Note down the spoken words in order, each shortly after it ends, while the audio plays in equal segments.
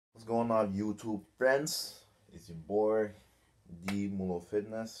going on, YouTube friends? It's your boy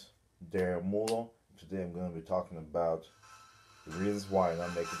dmulofitness, Mulo. Today I'm going to be talking about the reasons why you're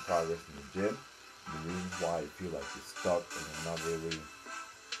not making progress in the gym, the reasons why you feel like you're stuck and you're not really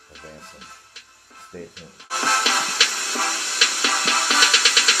advancing. Stay tuned.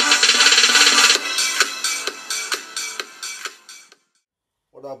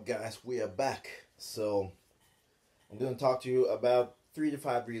 What up, guys? We are back. So I'm going to talk to you about 3 to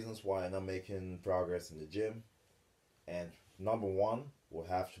 5 reasons why I'm not making progress in the gym. And number one will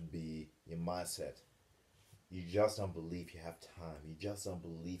have to be your mindset. You just don't believe you have time. You just don't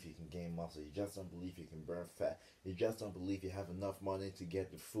believe you can gain muscle. You just don't believe you can burn fat. You just don't believe you have enough money to get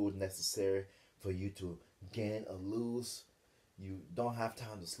the food necessary for you to gain or lose. You don't have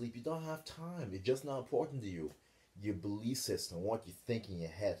time to sleep. You don't have time. It's just not important to you. Your belief system, what you think in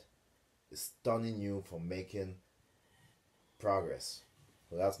your head, is stunning you from making progress.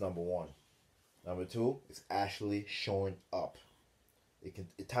 So that's number one. Number two is actually showing up.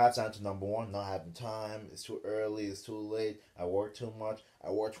 It ties down to number one, not having time. It's too early, it's too late. I work too much.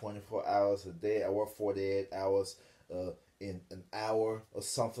 I work 24 hours a day. I work 48 hours in an hour or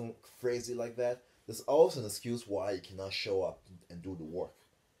something crazy like that. There's always an excuse why you cannot show up and do the work.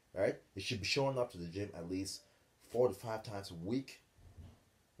 Right? You should be showing up to the gym at least 4 to 5 times a week.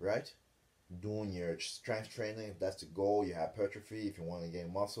 Right? Doing your strength training, if that's the goal. You have hypertrophy if you want to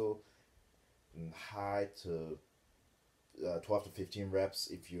gain muscle. And high to 12 to 15 reps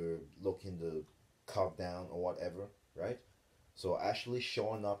if you're looking to cut down or whatever, right? So actually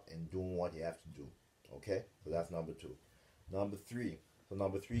showing up and doing what you have to do, okay? So that's number two. Number three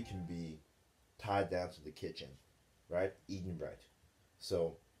can be tied down to the kitchen, right? Eating right.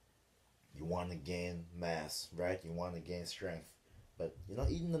 So you want to gain mass, right? You want to gain strength, but you're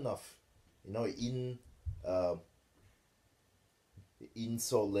not eating enough. You're eating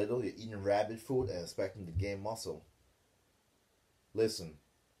so little, you're eating rabbit food and expecting to gain muscle. Listen,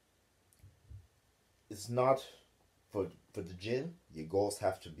 it's not for the gym. Your goals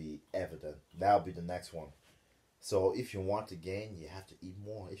have to be evident. That'll be the next one. So if you want to gain, you have to eat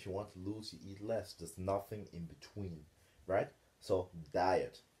more. If you want to lose, you eat less. There's nothing in between, right? So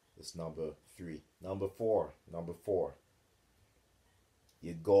diet is number three. Number four,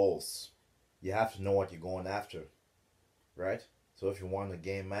 your goals. You have to know what you're going after, right? So if you want to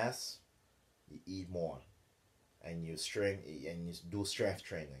gain mass, you eat more. And you do strength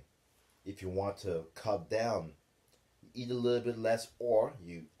training. If you want to cut down, you eat a little bit less, or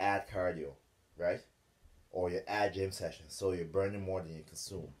you add cardio, right? Or you add gym sessions, so you're burning more than you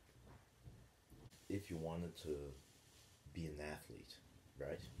consume. If you wanted to be an athlete,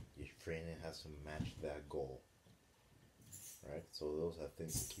 right? Your training has to match that goal, right? So those are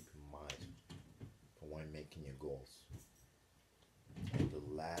things to keep in mind for when making your goals. And the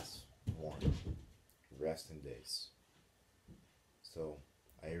last one, resting days. So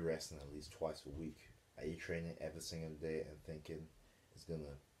are you resting at least twice a week? Are you training every single day and thinking it's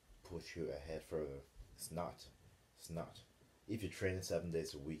gonna push you ahead further? It's not. If you're training 7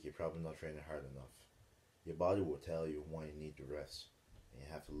 days a week, you're probably not training hard enough. Your body will tell you when you need to rest, and you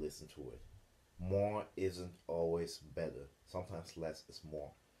have to listen to it. More isn't always better. Sometimes less is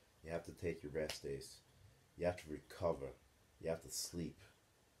more. You have to take your rest days. You have to recover. You have to sleep,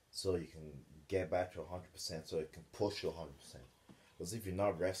 so you can get back to 100%, so it can push you 100%. Because if you're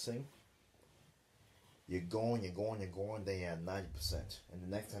not resting, you're going, then you're at 90%. And the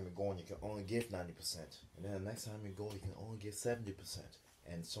next time you're going, you can only give 90%. And then the next time you go, you can only give 70%.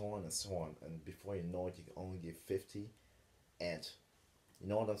 And so on and so on. And before you know it, you can only give 50. And you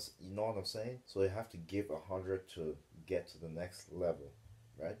know what I'm saying? So you have to give 100 to get to the next level,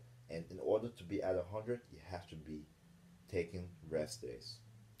 right? And in order to be at 100, you have to be taking rest days.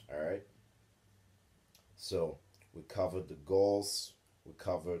 Alright? So we covered the goals, we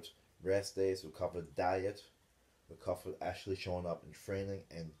covered rest days, we covered diet, we covered actually showing up in training,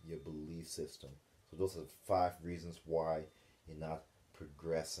 and your belief system. So those are the 5 reasons why you're not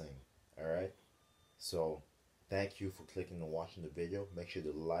progressing. Alright? So thank you for clicking and watching the video. Make sure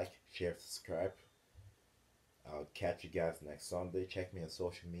to like, share, subscribe. I'll catch you guys next Sunday. Check me on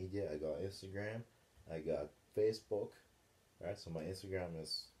social media. I got Instagram, I got Facebook. Alright, so my Instagram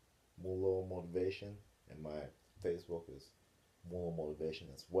is Mulo Motivation, and my Facebook is Mulo Motivation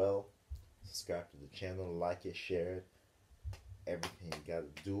as well. Subscribe to the channel, like it, share it, everything you gotta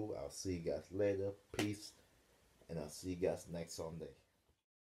do. I'll see you guys later. Peace, and I'll see you guys next Sunday.